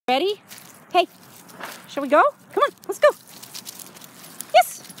Ready? Hey, shall we go? Come on, let's go.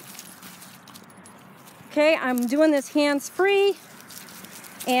 Yes. Okay, I'm doing this hands-free,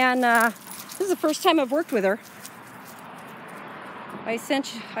 and this is the first time I've worked with her.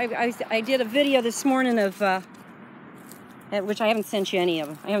 I did a video this morning of, which I haven't sent you any of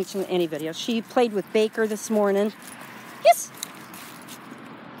them. I haven't seen any videos. She played with Baker this morning. Yes.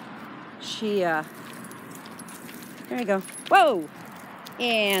 There you go. Whoa.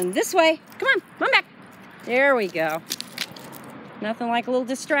 And this way. Come on back. There we go. Nothing like a little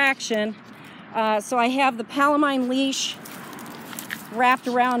distraction. So I have the Palomine leash wrapped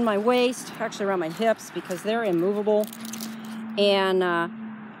around my waist, actually around my hips, because they're immovable. And I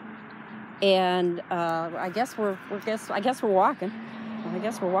guess we're walking. I guess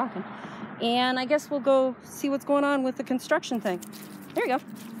we're walking. And I guess we'll go see what's going on with the construction thing. There you go.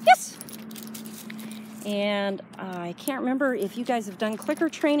 Yes. And I can't remember if you guys have done clicker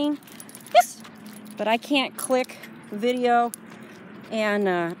training. Yes. But I can't click video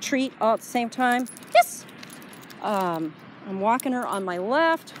and treat all at the same time. Yes. I'm walking her on my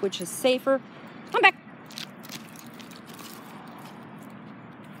left, which is safer. Come back.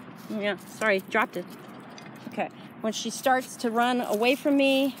 Yeah, sorry, dropped it. Okay, when she starts to run away from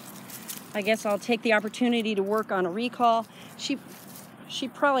me, I guess I'll take the opportunity to work on a recall. She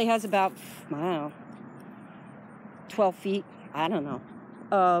probably has about, I don't know, 12 feet, I don't know,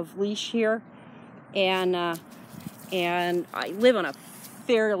 of leash here. And I live on a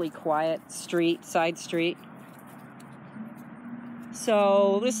fairly quiet street, side street.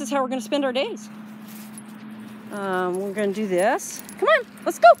 So this is how we're gonna spend our days. We're gonna do this. Come on,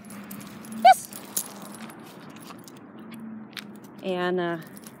 let's go. Yes. And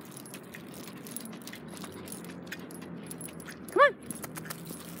come on.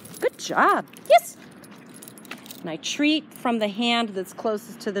 Good job. Yes. And I treat from the hand that's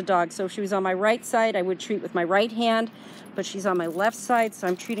closest to the dog. So if she was on my right side, I would treat with my right hand, but she's on my left side, so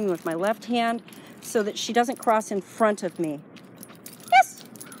I'm treating with my left hand so that she doesn't cross in front of me. Yes.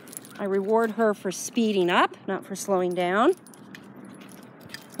 I reward her for speeding up, not for slowing down.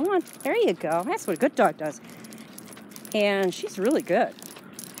 Come on, there you go. That's what a good dog does. And she's really good.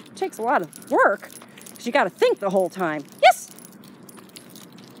 It takes a lot of work because you got to think the whole time. Yes.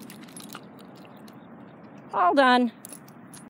 All done.